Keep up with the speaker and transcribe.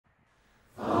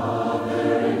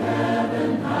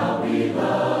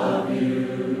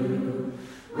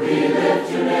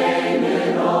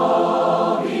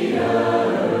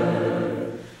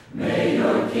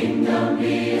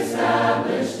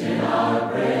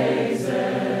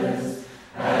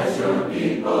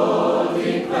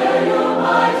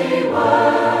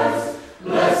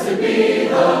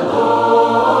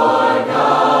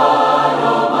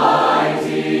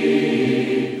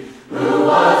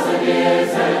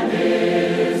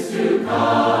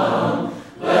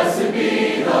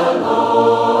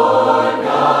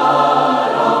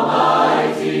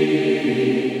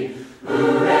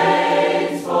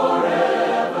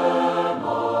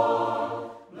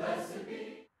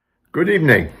Good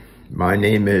evening. My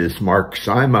name is Mark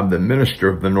Seim. I'm the minister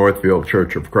of the Northfield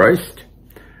Church of Christ.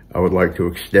 I would like to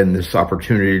extend this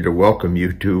opportunity to welcome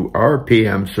you to our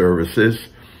PM services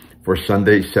for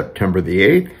Sunday, September the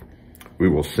 8th. We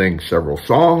will sing several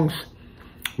songs.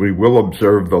 We will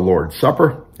observe the Lord's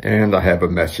Supper, and I have a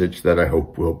message that I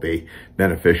hope will be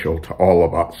beneficial to all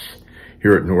of us.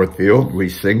 Here at Northfield, we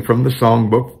sing from the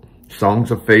songbook,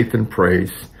 Songs of Faith and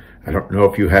Praise. I don't know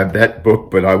if you have that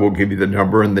book, but I will give you the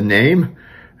number and the name.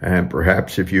 And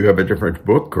perhaps if you have a different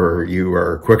book or you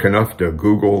are quick enough to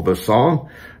Google the song,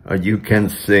 you can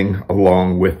sing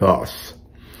along with us.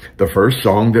 The first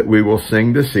song that we will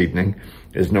sing this evening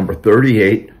is number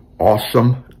 38,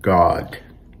 Awesome God.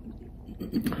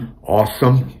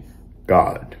 Awesome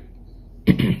God.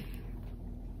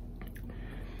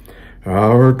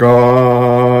 Our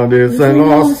God is an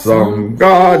awesome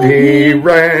God. He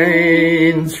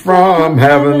reigns from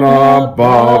heaven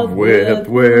above with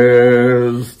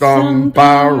wisdom,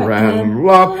 power, and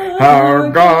love.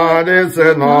 Our God is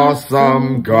an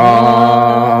awesome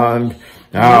God.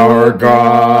 Our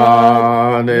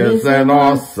God is an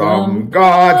awesome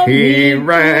God. He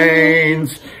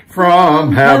reigns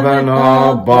from heaven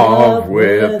above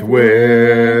with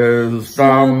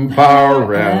wisdom,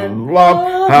 power, and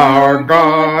love. Our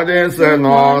God is an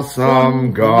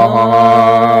awesome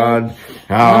God.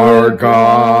 Our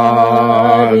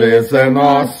God is an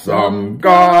awesome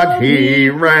God. He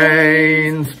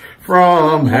reigns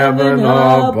from heaven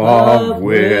above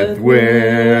with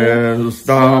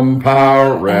wisdom,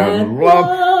 power, and love.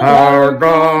 Our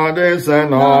God is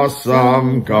an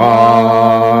awesome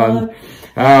God.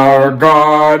 Our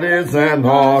God is an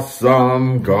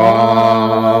awesome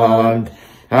God.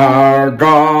 Our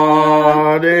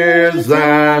God is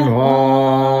an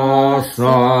awesome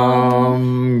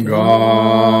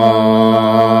God.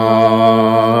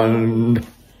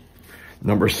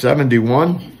 Number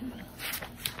 71.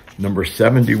 Number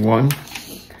 71,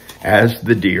 As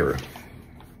the Deer.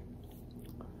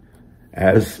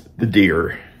 As the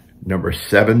Deer. Number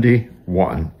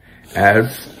 71,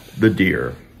 As the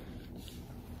Deer.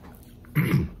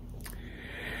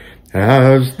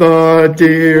 As the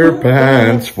deer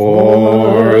pants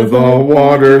for the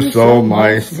water, so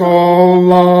my soul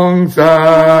longs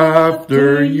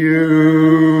after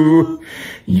you.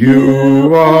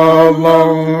 You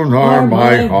alone are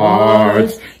my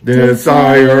heart's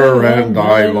desire, and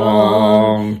I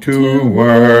long to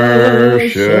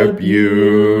worship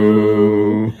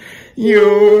you.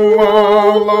 You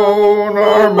alone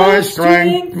are my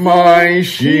strength, my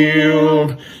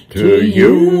shield. To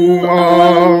you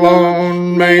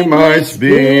alone may my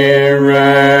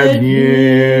spirit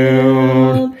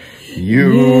yield.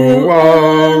 You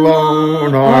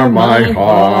alone are my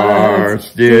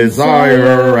heart's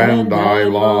desire, and I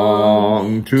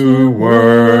long to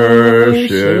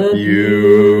worship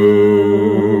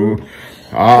you.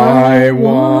 I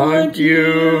want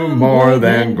you more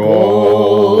than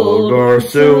gold or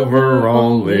silver,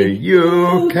 only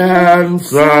you can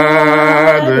satisfy.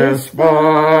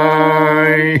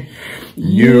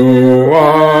 You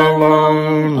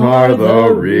alone are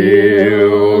the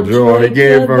real joy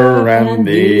giver and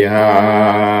the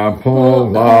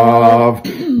apple of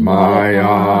my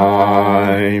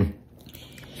eye.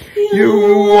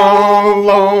 You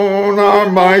alone are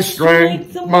my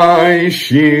strength, my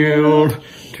shield.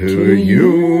 To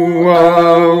you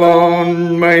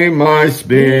alone may my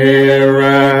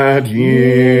spirit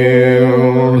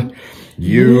yield.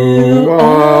 You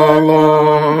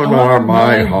alone are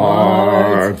my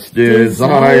heart's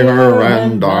desire,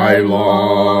 and I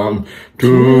long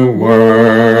to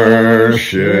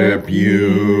worship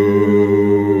you.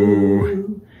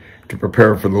 To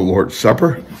prepare for the Lord's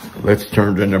Supper, let's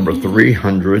turn to number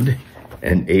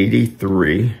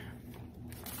 383.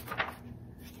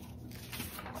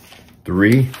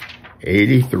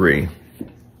 383.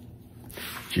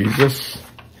 Jesus,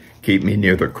 keep me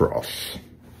near the cross.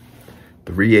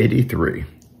 383.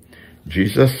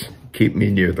 Jesus, keep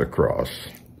me near the cross.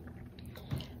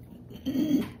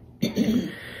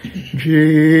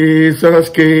 Jesus,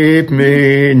 keep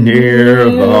me near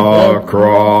the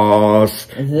cross,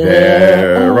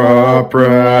 there a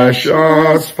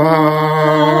precious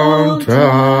fountain,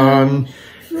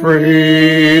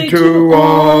 free to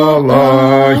all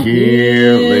a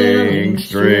healing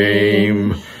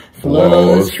stream,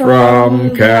 flows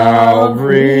from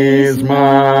Calvary's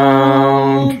mountain.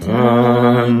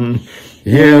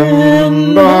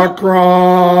 In the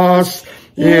cross,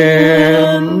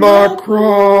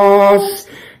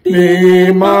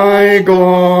 be my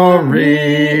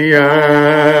glory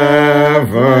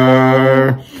ever.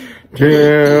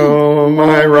 till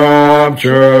my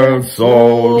raptured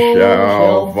soul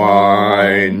shall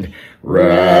find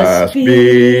rest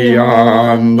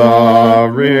beyond the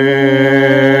river.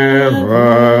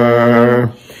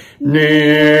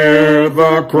 Near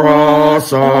the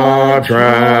cross a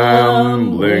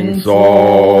trembling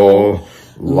soul,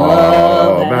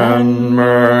 love and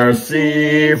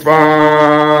mercy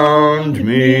found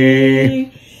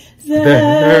me.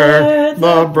 There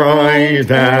the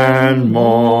bright and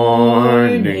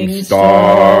morning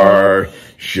star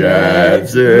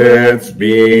sheds its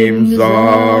beams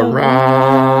around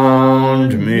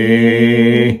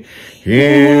me.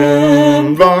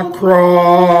 In the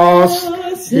cross,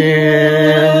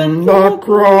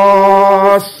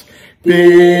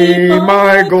 be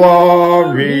my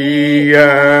glory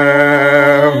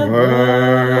ever,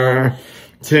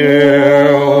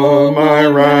 till my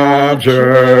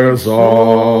raptured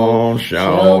soul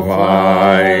shall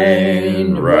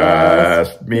find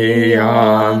rest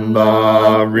beyond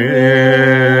the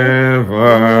river.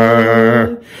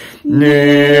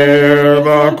 Near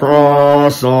the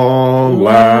cross, O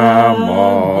Lamb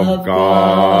of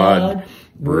God,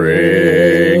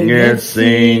 bring its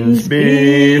saints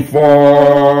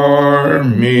before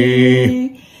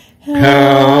me.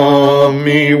 Help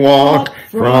me walk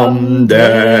from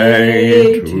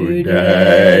day to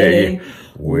day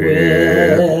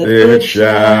with its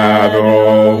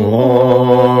shadow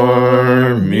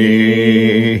o'er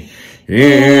me.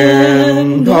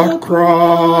 In the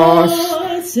cross,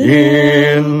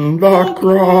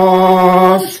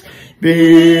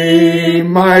 be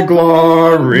my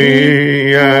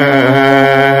glory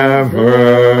ever,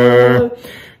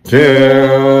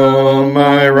 till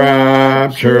my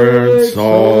raptured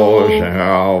soul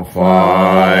shall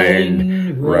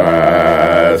find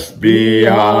rest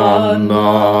beyond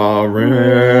the river.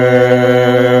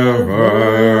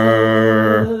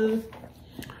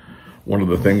 One of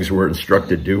the things we're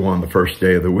instructed to do on the first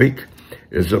day of the week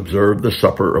is observe the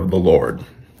supper of the Lord.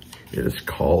 It is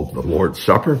called the Lord's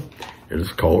Supper. It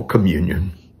is called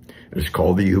communion. It is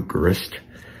called the Eucharist.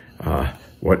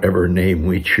 Whatever name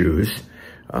we choose,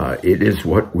 it is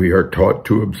what we are taught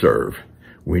to observe.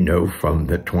 We know from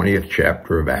the 20th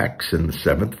chapter of Acts in the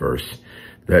 7th verse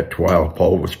that while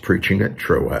Paul was preaching at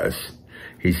Troas,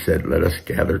 he said, "Let us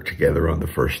gather together on the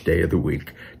first day of the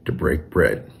week to break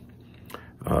bread."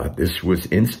 This was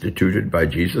instituted by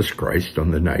Jesus Christ on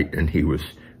the night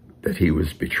that he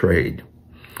was betrayed.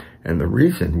 And the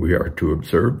reason we are to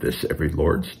observe this every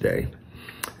Lord's Day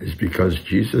is because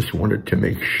Jesus wanted to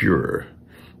make sure,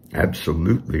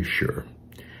 absolutely sure,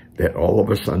 that all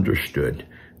of us understood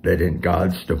that in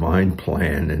God's divine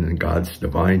plan and in God's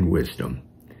divine wisdom,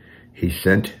 he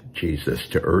sent Jesus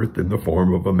to earth in the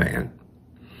form of a man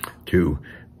to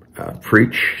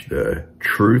preach the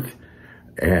truth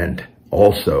and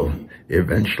also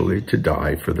eventually to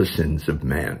die for the sins of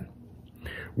man.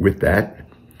 With that,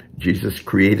 Jesus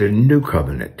created a new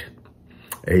covenant,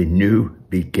 a new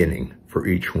beginning for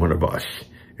each one of us,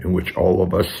 in which all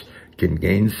of us can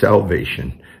gain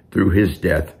salvation through his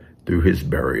death, through his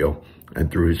burial,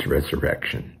 and through his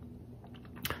resurrection.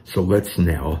 So let's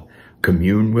now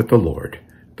commune with the Lord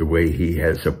the way he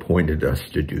has appointed us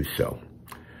to do so.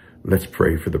 Let's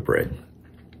pray for the bread.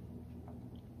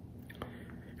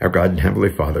 Our God and Heavenly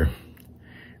Father,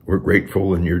 we're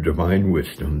grateful in your divine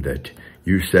wisdom that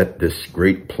you set this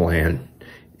great plan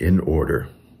in order,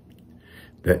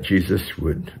 that Jesus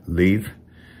would leave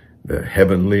the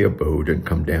heavenly abode and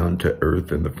come down to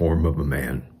earth in the form of a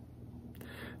man,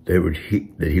 that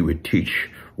he would teach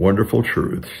wonderful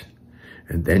truths,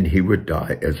 and then he would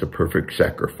die as a perfect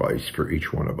sacrifice for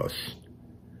each one of us.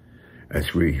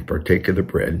 As we partake of the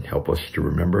bread, help us to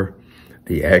remember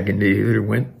the agony that he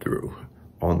went through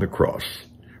on the cross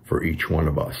for each one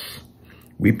of us.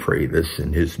 We pray this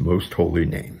in his most holy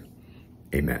name.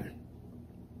 Amen.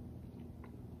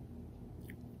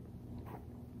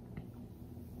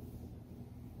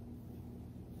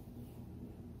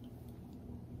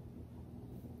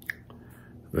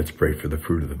 Let's pray for the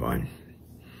fruit of the vine.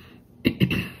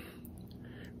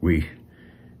 We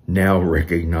now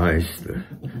recognize the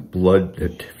blood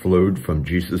that flowed from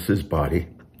Jesus's body,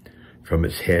 from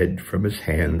his head, from his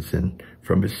hands, and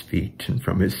from his feet, and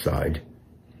from his side.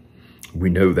 We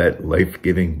know that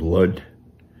life-giving blood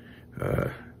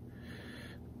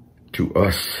to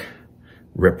us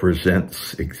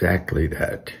represents exactly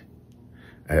that.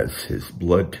 As his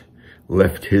blood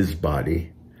left his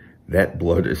body, that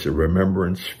blood is a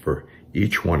remembrance for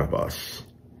each one of us.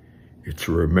 It's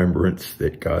a remembrance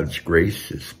that God's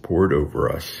grace is poured over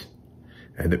us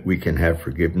and that we can have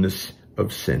forgiveness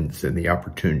of sins and the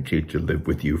opportunity to live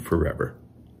with you forever.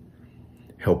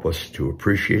 Help us to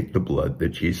appreciate the blood that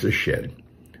Jesus shed.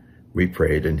 We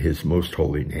pray it in his most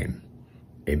holy name.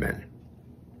 Amen.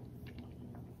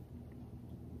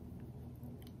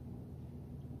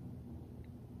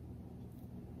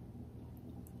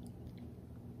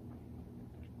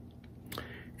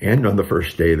 And on the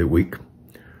first day of the week,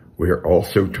 we are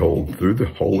also told through the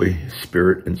Holy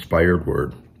Spirit-inspired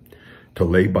word to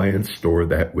lay by and store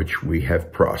that which we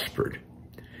have prospered,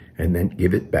 and then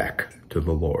give it back to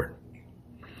the Lord,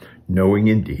 knowing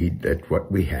indeed that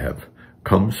what we have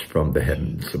comes from the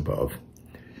heavens above.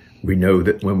 We know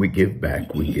that when we give back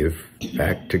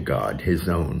to God, his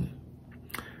own.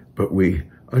 But we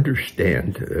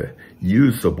understand the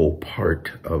usable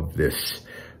part of this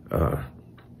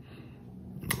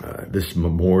this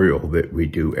memorial that we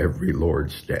do every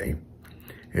Lord's Day.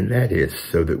 And that is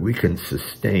so that we can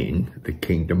sustain the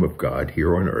kingdom of God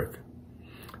here on earth,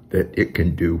 that it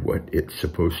can do what it's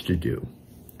supposed to do.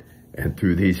 And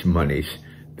through these monies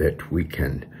that we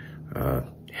can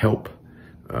help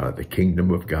the kingdom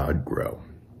of God grow.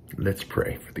 Let's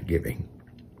pray for the giving.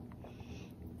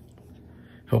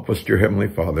 Help us, dear Heavenly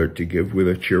Father, to give with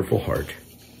a cheerful heart.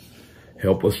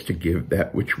 Help us to give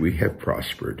that which we have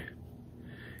prospered.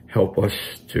 Help us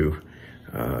to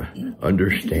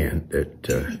understand that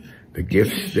the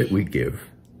gifts that we give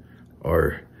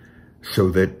are so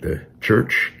that the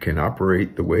church can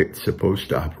operate the way it's supposed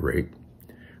to operate.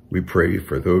 We pray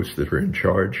for those that are in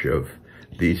charge of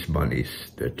these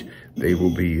monies, that they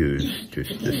will be used to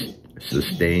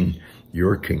sustain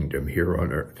your kingdom here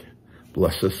on earth.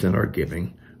 Bless us in our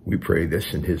giving. We pray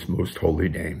this in his most holy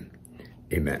name.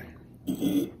 Amen.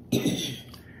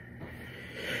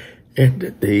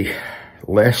 And the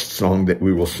last song that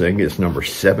we will sing is number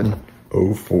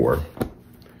 704.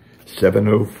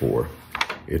 704.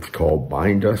 It's called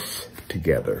Bind Us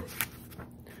Together.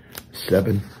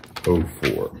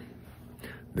 704.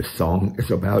 The song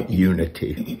is about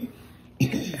unity.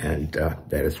 And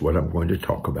that is what I'm going to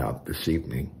talk about this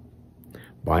evening.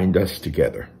 Bind us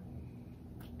together.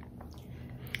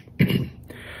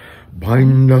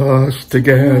 Bind us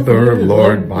together,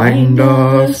 Lord, bind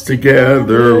us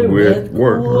together with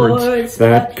words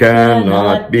that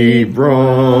cannot be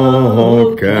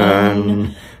broken.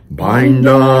 Bind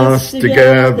us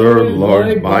together,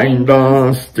 Lord, bind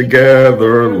us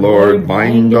together, Lord,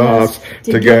 bind us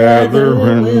together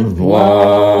in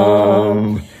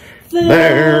love.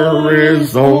 There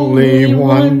is only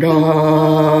one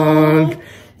God.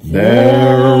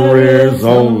 There is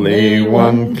only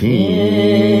one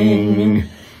King.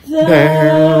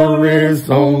 There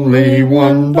is only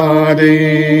one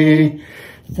body.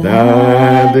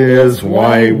 That is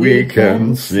why we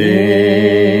can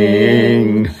sing.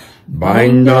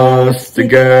 Bind us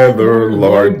together,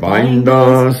 Lord, bind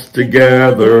us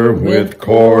together with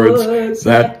cords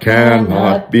that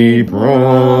cannot be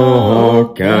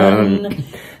broken.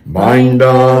 Bind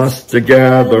us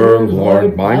together,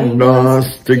 Lord, bind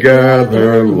us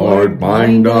together, Lord,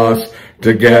 bind us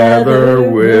together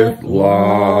with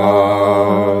love.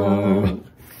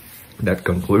 That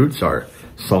concludes our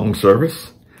song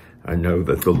service. I know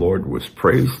that the Lord was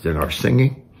praised in our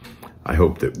singing. I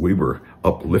hope that we were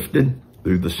uplifted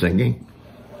through the singing.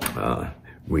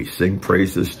 We sing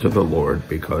praises to the Lord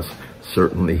because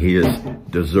certainly he is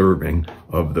deserving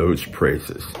of those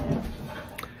praises.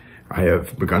 I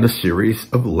have begun a series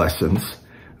of lessons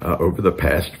over the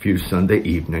past few Sunday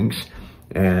evenings,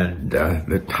 and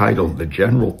the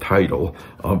general title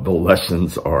of the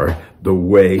lessons are The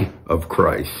Way of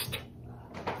Christ.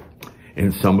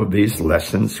 In some of these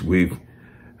lessons, we've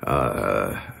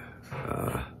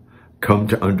come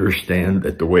to understand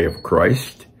that the way of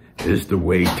Christ is the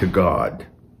way to God.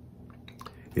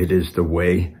 It is the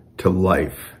way to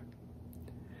life.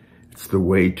 It's the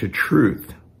way to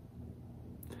truth.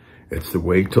 It's the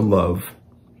way to love.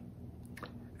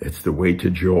 It's the way to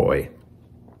joy.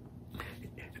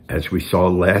 As we saw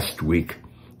last week,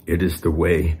 it is the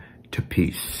way to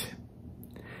peace.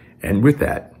 And with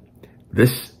that,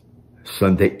 this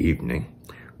Sunday evening,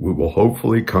 we will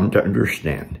hopefully come to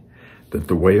understand that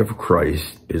the way of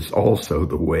Christ is also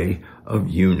the way of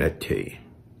unity.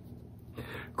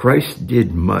 Christ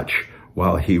did much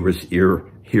while he was here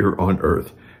on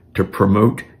earth to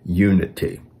promote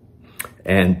unity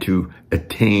and to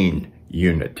attain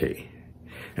unity.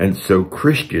 And so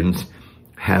Christians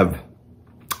have,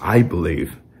 I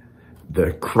believe,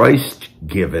 the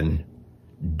Christ-given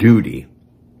duty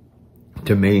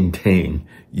to maintain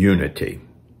unity.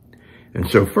 And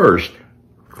so first,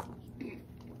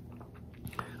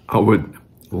 I would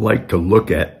like to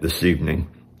look at this evening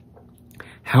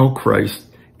how Christ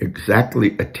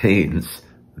exactly attains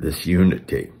this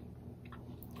unity.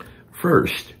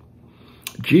 First,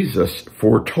 Jesus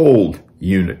foretold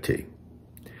unity.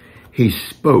 He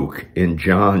spoke in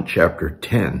John chapter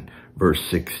 10, verse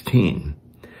 16,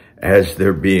 as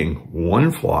there being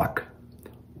one flock,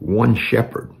 one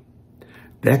shepherd.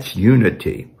 That's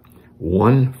unity,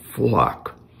 one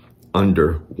flock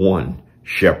under one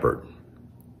shepherd.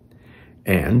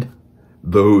 And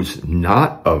those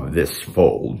not of this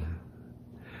fold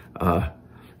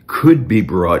could be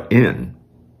brought in.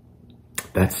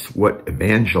 That's what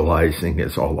evangelizing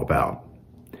is all about.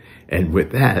 And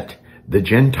with that, the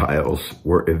Gentiles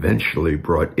were eventually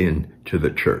brought in to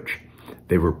the church.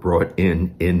 They were brought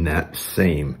in that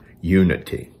same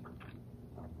unity.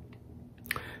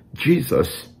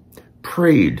 Jesus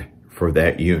prayed for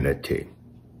that unity.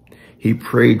 He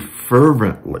prayed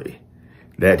fervently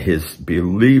that his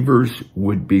believers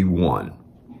would be one.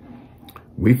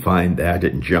 We find that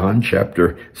in John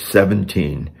chapter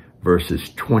 17, verses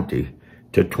 20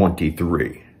 to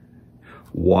 23.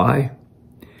 Why?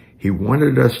 He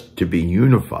wanted us to be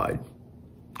unified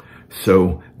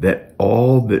so that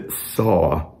all that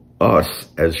saw us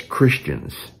as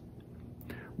Christians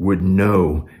would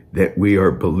know that we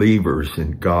are believers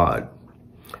in God.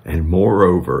 And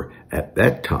moreover, at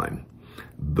that time,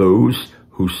 those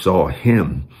who saw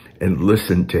him and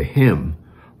listened to him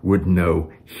would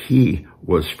know he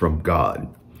was from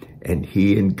God, and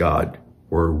he and God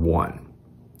were one.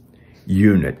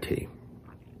 Unity.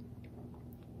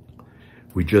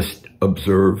 We just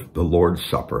observe the Lord's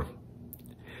Supper,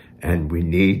 and we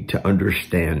need to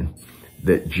understand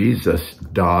that Jesus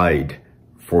died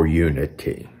for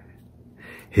unity.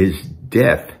 His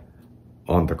death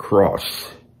on the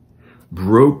cross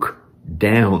broke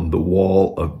down the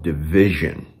wall of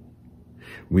division.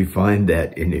 We find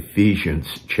that in Ephesians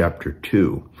chapter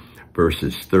 2,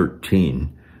 verses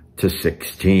 13 to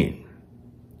 16.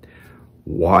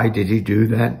 Why did he do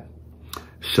that?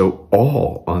 So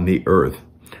all on the earth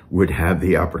would have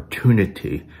the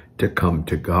opportunity to come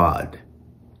to God,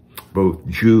 both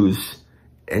Jews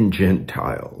and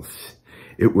Gentiles.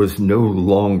 It was no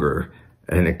longer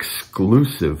an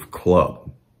exclusive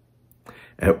club.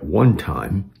 At one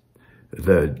time,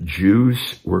 the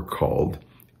Jews were called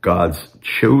God's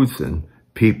chosen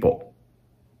people.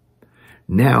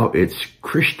 Now it's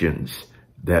Christians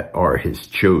that are his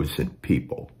chosen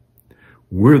people.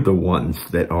 We're the ones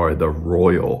that are the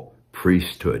royal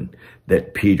priesthood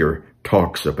that Peter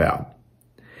talks about.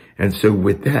 And so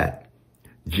with that,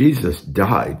 Jesus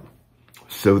died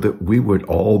so that we would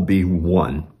all be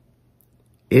one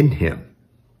in him.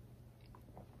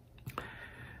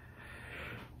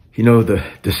 You know, the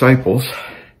disciples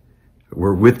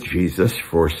were with Jesus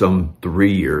for some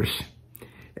 3 years.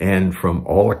 And from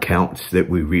all accounts that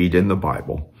we read in the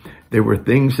Bible, there were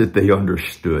things that they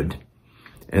understood,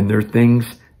 and there are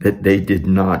things that they did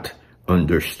not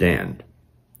understand.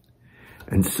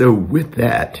 And so with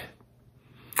that,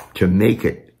 to make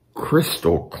it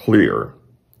crystal clear,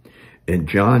 in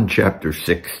John chapter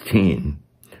 16,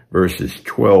 verses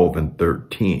 12 and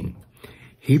 13,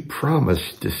 he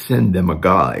promised to send them a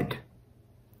guide.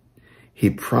 He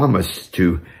promised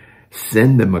to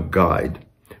send them a guide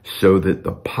so that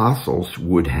the apostles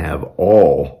would have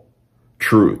all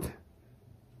truth.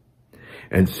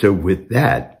 And so with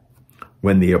that,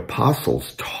 when the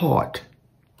apostles taught,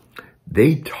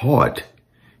 they taught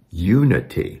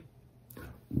unity.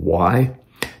 Why?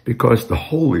 Because the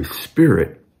Holy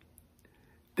Spirit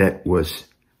that was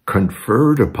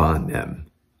conferred upon them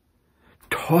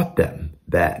taught them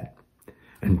that,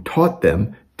 and taught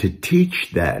them to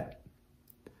teach that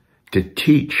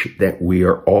we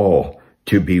are all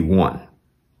to be one.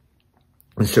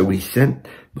 And so he sent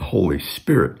the Holy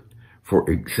Spirit for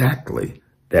exactly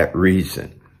that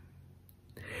reason.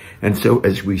 And so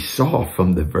as we saw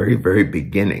from the very, very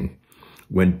beginning,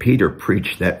 when Peter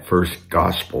preached that first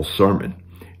gospel sermon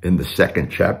in the 2nd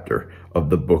chapter of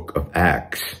the book of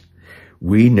Acts,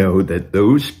 we know that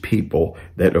those people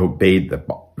that obeyed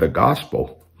the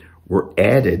gospel were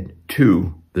added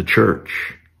to the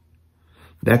church.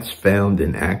 That's found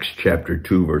in Acts chapter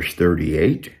 2, verse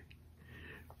 38,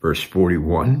 verse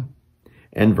 41,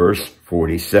 and verse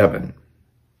 47.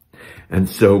 And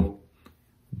so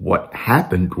what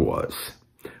happened was,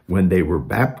 when they were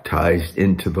baptized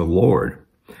into the Lord,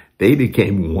 they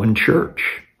became one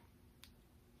church.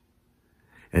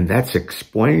 And that's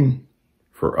explained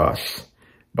for us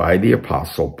by the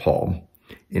Apostle Paul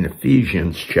in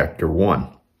Ephesians chapter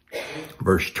 1,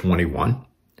 verse 21,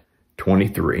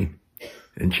 23,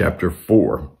 and chapter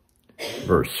 4,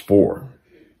 verse 4.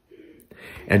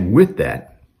 And with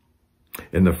that,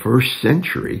 in the first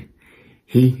century,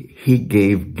 he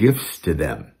gave gifts to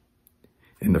them.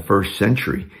 In the first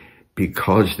century,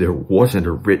 because there wasn't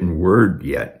a written word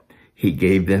yet, he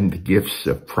gave them the gifts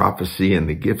of prophecy and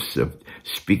the gifts of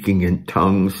speaking in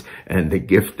tongues and the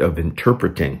gift of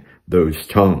interpreting those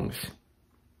tongues.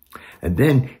 And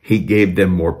then he gave them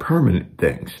more permanent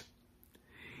things.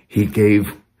 He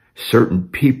gave certain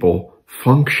people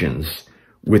functions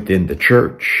within the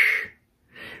church.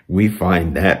 We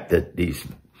find that these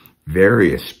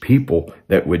various people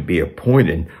that would be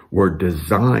appointed were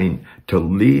designed to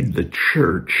lead the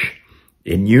church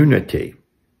in unity.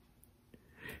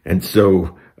 And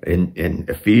so in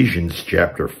Ephesians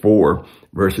chapter 4,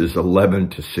 verses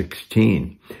 11 to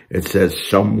 16, it says,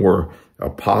 some were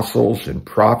apostles and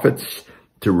prophets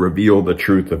to reveal the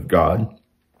truth of God.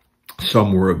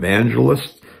 Some were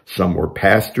evangelists, some were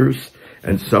pastors,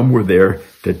 and some were there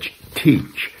to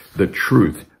teach the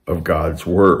truth of God's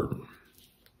word.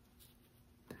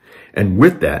 And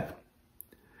with that,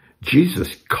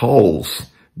 Jesus calls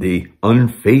the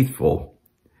unfaithful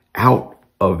out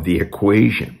of the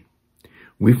equation.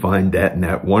 We find that in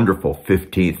that wonderful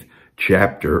 15th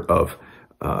chapter of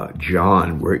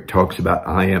John, where it talks about,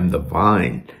 I am the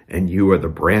vine and you are the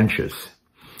branches.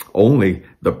 Only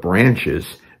the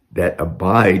branches that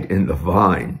abide in the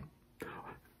vine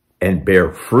and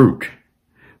bear fruit,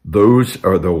 those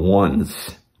are the ones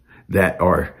that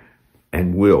are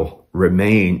and will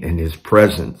remain in his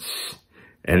presence.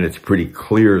 And it's pretty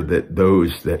clear that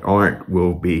those that aren't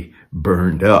will be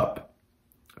burned up.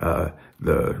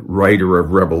 The writer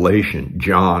of Revelation,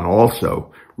 John,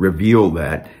 also revealed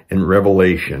that in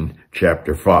Revelation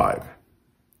chapter 5.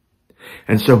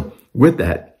 And so with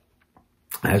that,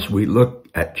 as we look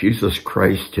at Jesus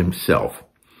Christ himself,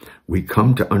 we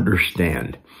come to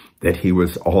understand that he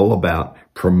was all about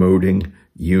promoting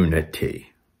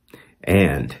unity.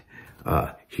 And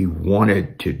he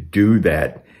wanted to do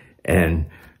that and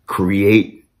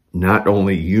create not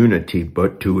only unity,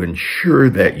 but to ensure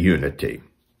that unity.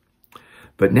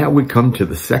 But now we come to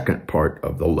the second part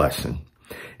of the lesson,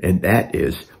 and that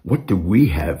is, what do we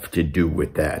have to do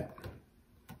with that?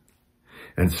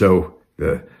 And so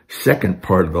the second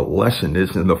part of the lesson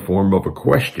is in the form of a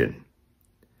question.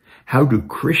 How do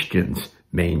Christians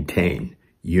maintain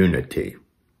unity?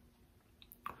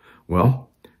 Well,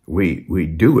 we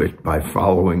do it by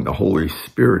following the Holy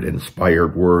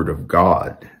Spirit-inspired Word of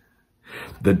God.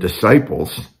 The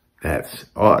disciples, that's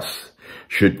us,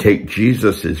 should take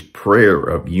Jesus' prayer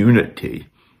of unity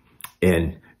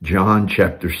in John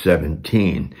chapter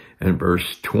 17 and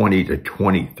verse 20 to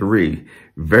 23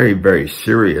 very, very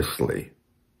seriously.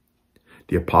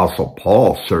 The Apostle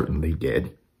Paul certainly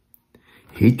did.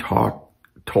 He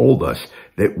told us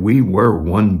that we were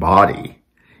one body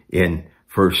in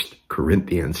 1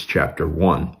 Corinthians chapter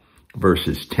 1,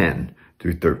 verses 10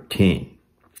 through 13.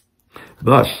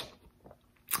 Thus,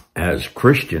 as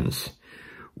Christians,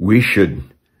 we should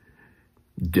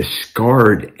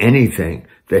discard anything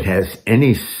that has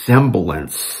any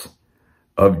semblance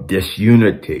of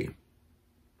disunity.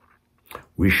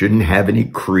 We shouldn't have any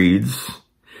creeds.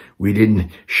 We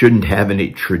shouldn't have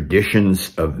any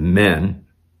traditions of men.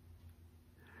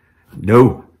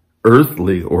 No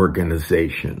earthly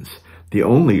organizations. The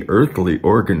only earthly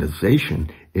organization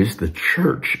is the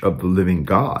church of the living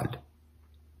God.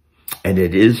 And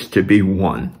it is to be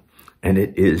one, and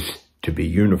it is to be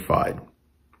unified.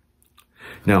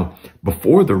 Now,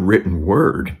 before the written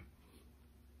word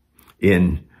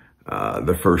in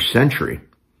the first century,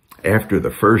 after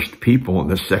the first people in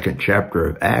the second chapter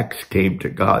of Acts came to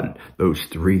God, those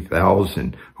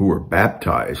 3,000 who were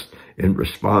baptized in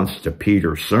response to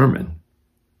Peter's sermon,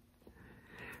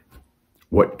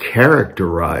 what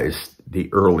characterized the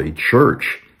early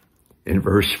church in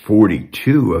verse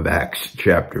 42 of Acts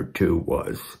chapter 2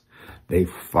 was they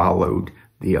followed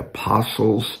the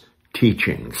apostles'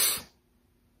 teachings.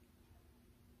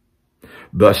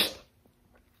 Thus,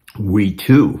 we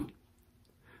too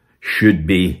should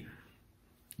be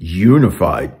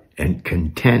unified and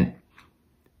content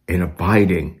in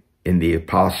abiding in the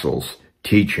apostles'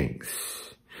 teachings.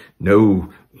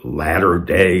 No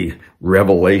latter-day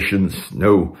revelations,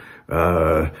 no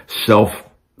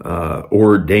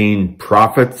self-ordained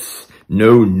prophets,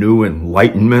 no new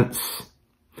enlightenments.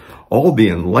 All the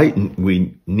enlightenment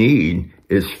we need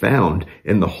is found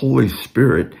in the Holy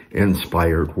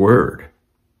Spirit-inspired Word.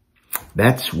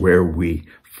 That's where we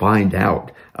find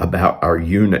out about our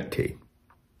unity.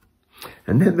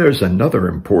 And then there's another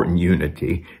important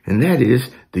unity, and that is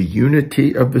the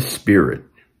unity of the Spirit.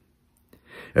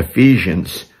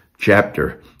 Ephesians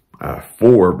chapter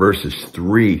 4, verses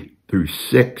 3 through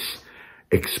 6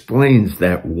 explains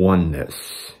that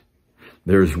oneness.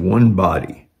 There's one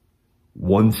body,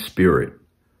 one Spirit,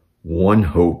 one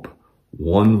hope,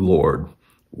 one Lord,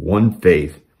 one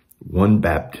faith, one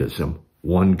baptism,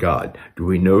 one God. Do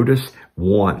we notice?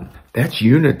 One. That's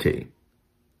unity.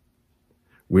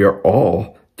 We are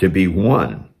all to be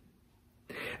one.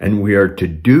 And we are to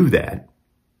do that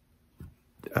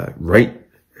right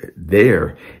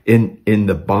there in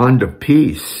the bond of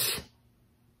peace.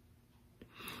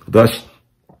 Thus,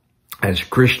 as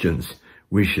Christians,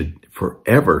 we should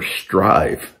forever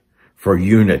strive for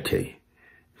unity,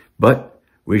 but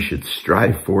we should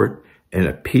strive for it in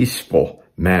a peaceful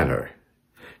manner,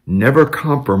 never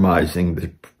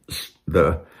compromising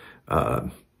the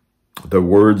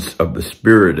words of the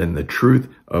Spirit and the truth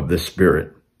of the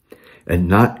Spirit, and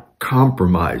not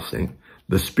compromising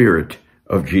the Spirit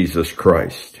of Jesus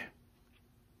Christ.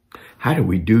 How do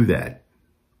we do that?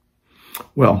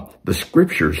 Well, the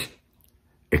Scriptures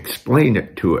explain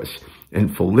it to us. In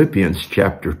Philippians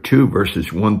chapter 2,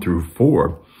 verses 1 through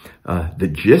 4, the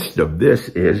gist of this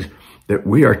is that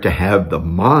we are to have the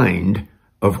mind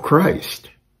of Christ.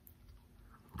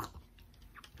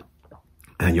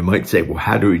 And you might say, well,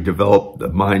 how do we develop the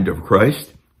mind of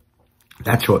Christ?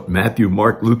 That's what Matthew,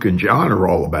 Mark, Luke, and John are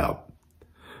all about.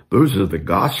 Those are the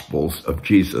Gospels of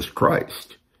Jesus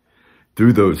Christ.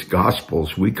 Through those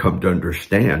Gospels, we come to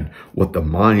understand what the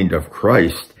mind of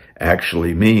Christ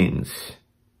actually means.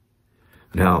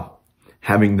 Now,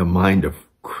 having the mind of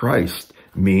Christ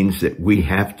means that we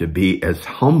have to be as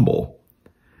humble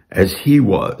as he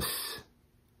was.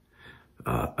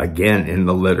 Again, in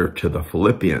the letter to the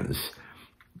Philippians,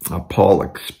 Paul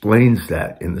explains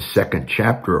that in the 2nd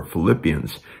chapter of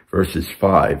Philippians, verses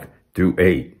 5 through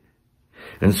 8.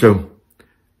 And so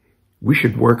we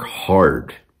should work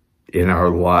hard in our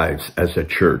lives as a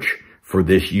church for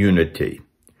this unity,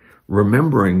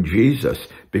 remembering Jesus,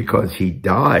 because he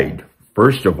died,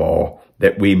 first of all,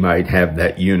 that we might have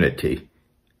that unity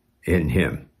in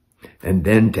him, and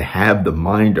then to have the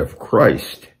mind of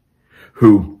Christ,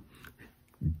 who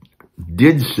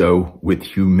did so with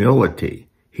humility.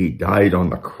 He died on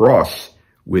the cross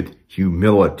with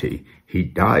humility. He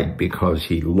died because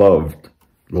he loved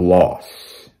the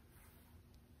lost.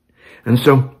 And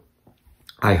so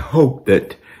I hope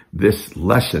that this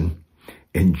lesson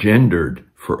engendered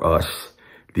for us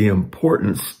the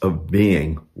importance of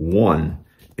being one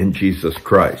in Jesus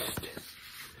Christ.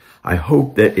 I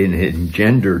hope that it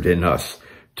engendered in us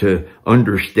to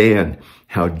understand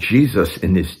how Jesus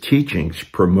in his teachings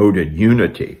promoted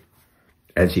unity,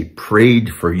 as he prayed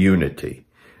for unity,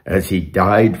 as he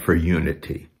died for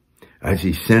unity, as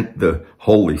he sent the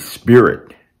Holy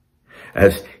Spirit,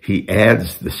 as he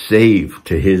adds the saved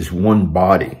to his one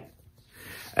body,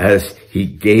 as he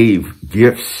gave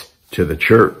gifts to the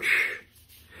church,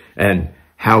 and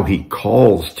how he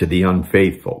calls to the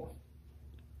unfaithful.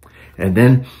 And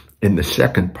then in the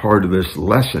second part of this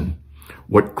lesson,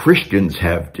 what Christians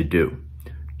have to do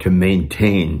to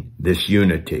maintain this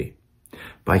unity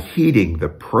by heeding the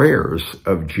prayers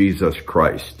of Jesus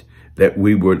Christ, that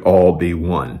we would all be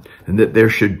one, and that there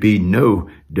should be no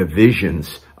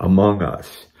divisions among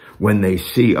us. When they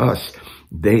see us,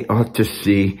 they ought to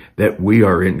see that we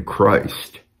are in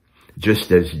Christ.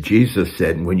 Just as Jesus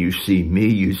said, when you see me,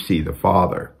 you see the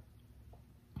Father.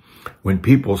 When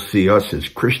people see us as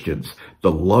Christians,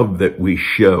 the love that we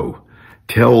show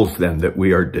tells them that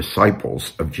we are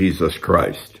disciples of Jesus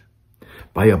Christ.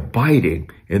 By abiding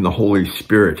in the Holy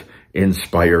Spirit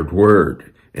inspired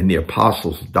word, in the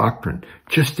apostles' doctrine,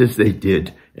 just as they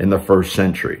did in the first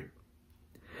century.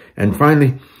 And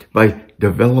finally, by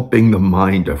developing the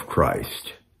mind of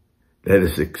Christ that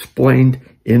is explained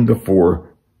in the 4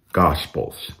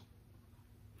 Gospels.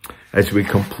 As we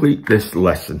complete this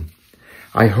lesson,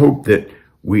 I hope that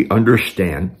we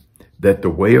understand that the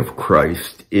way of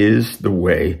Christ is the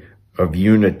way of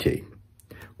unity.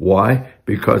 Why?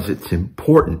 Because it's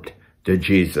important to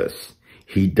Jesus.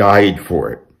 He died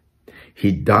for it.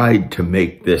 He died to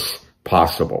make this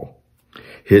possible.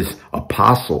 His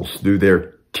apostles, through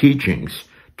their teachings,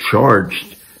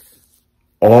 charged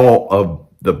all of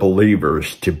the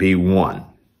believers to be one.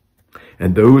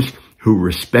 And those who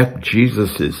respect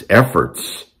Jesus'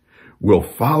 efforts will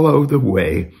follow the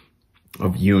way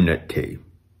of unity.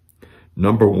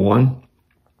 Number 1,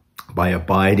 by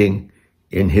abiding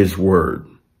in his word.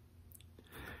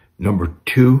 Number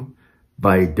 2,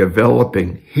 by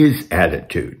developing his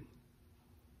attitude.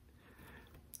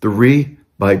 3,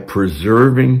 by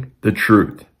preserving the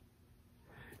truth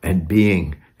and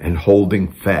being and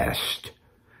holding fast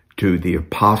to the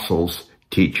apostles'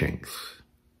 teachings.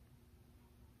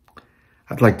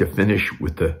 I'd like to finish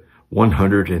with the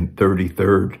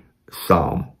 133rd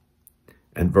Psalm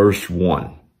and verse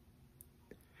 1.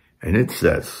 And it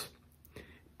says,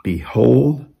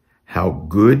 "Behold, how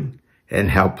good and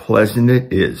how pleasant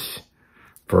it is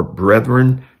for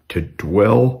brethren to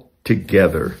dwell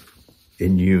together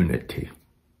in unity.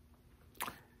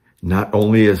 Not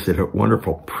only is it a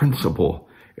wonderful principle,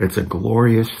 it's a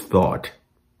glorious thought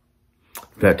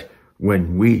that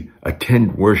when we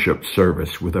attend worship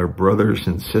service with our brothers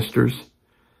and sisters,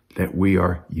 that we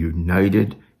are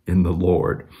united in the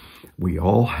Lord. We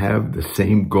all have the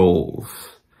same goals,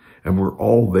 and we're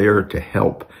all there to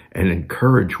help and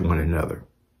encourage one another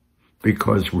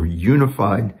because we're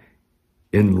unified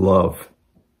in love.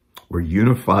 We're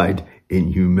unified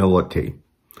in humility.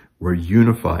 We're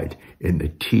unified in the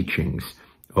teachings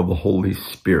of the Holy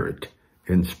Spirit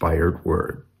inspired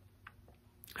word.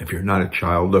 If you're not a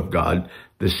child of God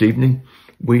this evening,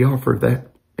 we offer that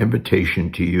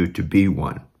invitation to you to be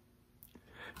one.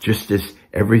 Just as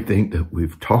everything that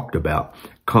we've talked about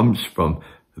comes from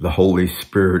the Holy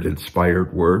Spirit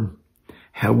inspired word,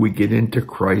 how we get into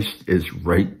Christ is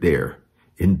right there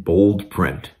in bold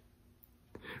print.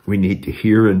 We need to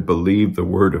hear and believe the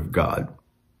word of God,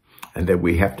 and that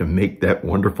we have to make that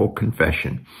wonderful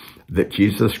confession that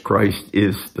Jesus Christ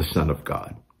is the Son of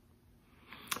God.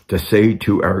 To say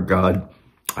to our God,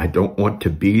 I don't want to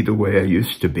be the way I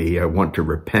used to be. I want to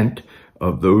repent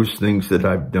of those things that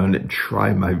I've done and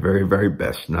try my very, very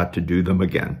best not to do them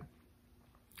again.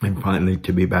 And finally,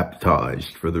 to be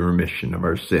baptized for the remission of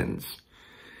our sins.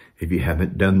 If you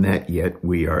haven't done that yet,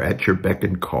 we are at your beck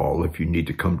and call. If you need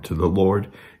to come to the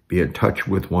Lord, be in touch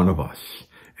with one of us,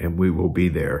 and we will be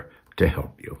there to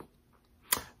help you.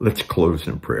 Let's close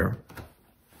in prayer.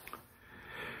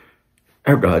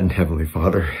 Our God and Heavenly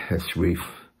Father, as we've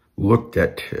looked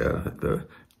at the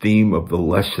theme of the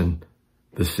lesson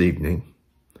this evening,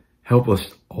 help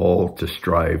us all to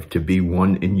strive to be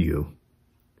one in you.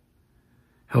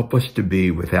 Help us to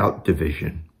be without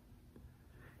division.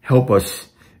 Help us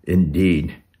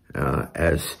indeed,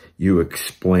 as you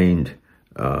explained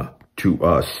to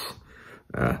us,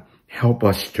 help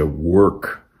us to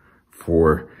work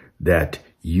for that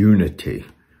unity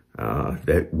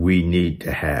that we need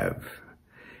to have.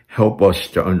 Help us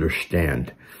to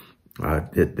understand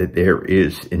that there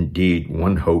is indeed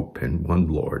one hope and one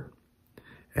Lord.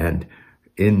 And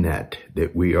in that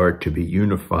we are to be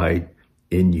unified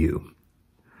in you.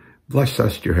 Bless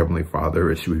us, dear Heavenly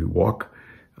Father, as we walk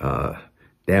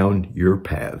down your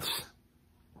paths.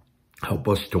 Help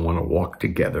us to want to walk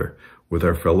together with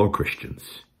our fellow Christians,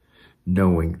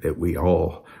 knowing that we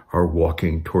all are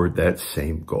walking toward that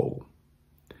same goal.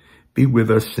 Be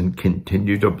with us and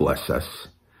continue to bless us.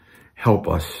 Help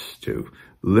us to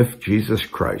lift Jesus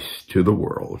Christ to the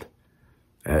world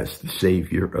as the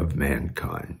Savior of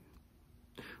mankind.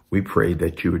 We pray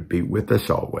that you would be with us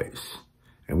always,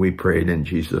 and we pray it in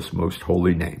Jesus' most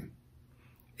holy name.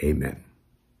 Amen.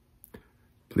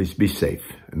 Please be safe,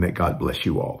 and may God bless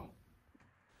you all.